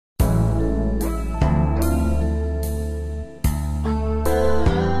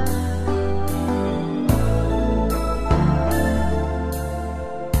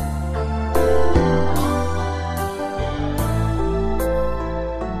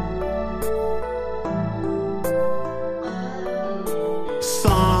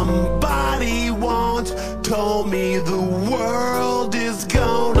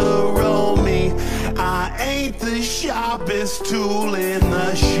this tool in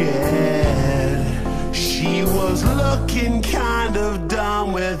the shed. She was looking kind of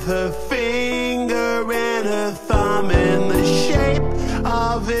dumb with her finger and her thumb in the shape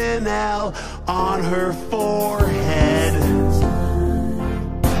of an L on her forehead.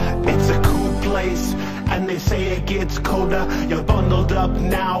 It's a cool place, and they say it gets colder. You're bundled up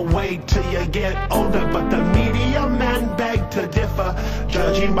now, wait till you get older. But the media men beg to differ,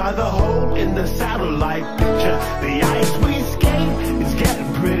 judging by the hole in the satellite picture. The ice we skate is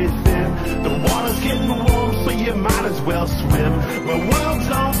getting pretty thin. The water's getting warm, so you might as well swim. The world's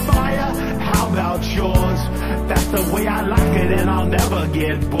on fire, how about yours? That's the way I like it, and I'll never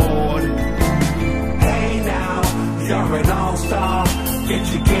get bored. Hey now, you're an all-star,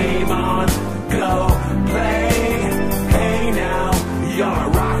 get your game on, go play. Hey now, you're a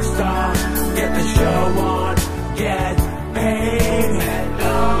rock star, get the show on, get paid. And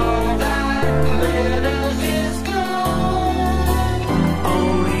all that glitters is gold,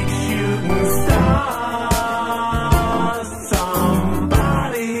 only shooting stars.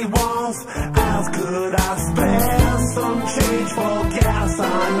 Somebody once asked, could I spare some change for gas? I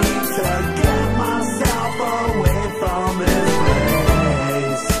need to get myself away from this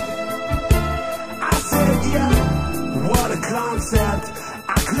place. What a concept.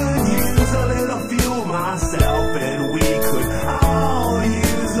 I could use a little fuel myself, and we could all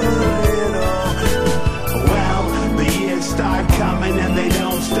use a little. Well, the years start coming and they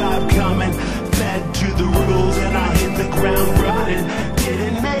don't stop coming. Fed to the rules and I hit the ground running.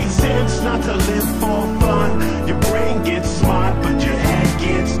 Didn't make sense not to live for fun. Your brain gets smart but your head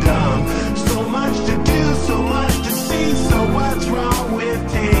gets dumb. So much to do, so much to see. So what's wrong with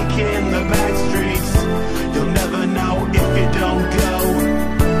taking the back streets? You'll never know if you don't go.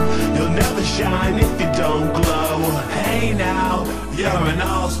 You'll never shine if you don't glow. Hey now, you're an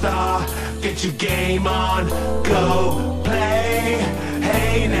all-star, get your game on, go play.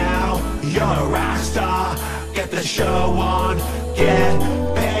 Hey now, you're a rock star, get the show on, get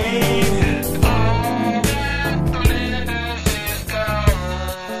paid.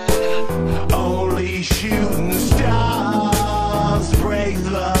 Only shooting stars break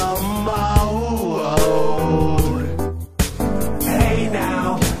the mold. Hey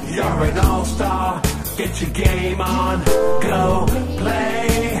now, you're an all-star, get your game on, go play.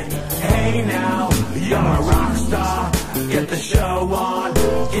 Hey now, you're a rock star, get the show on,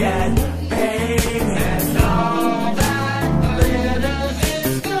 get paid. And all that glitters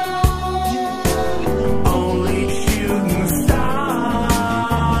is gold, only shooting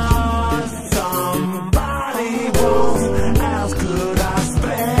stars. Somebody once asked, could I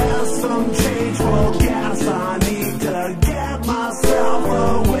spare some change for gas? I need to get myself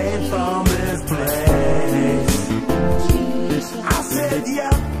away from this place. I said,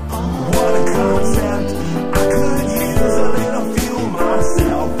 yeah, what a concept. I could use a little fuel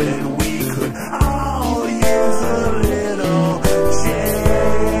myself, and we could all use a little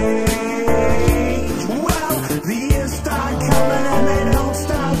change. Well, the years start coming and they don't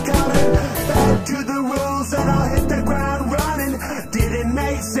stop coming. Back to the rules and I'll hit the ground running. Didn't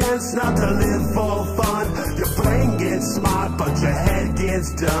make sense not to live for fun. Your brain gets smart but your head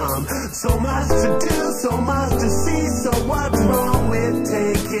gets dumb. So much to do, so much to see. So what's wrong with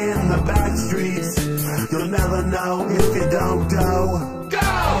taking the back streets? You'll never know if you don't go.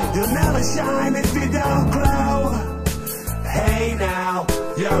 You'll never shine if you don't glow. Hey now,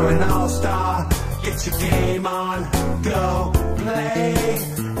 you're an all-star, get your game on, go play.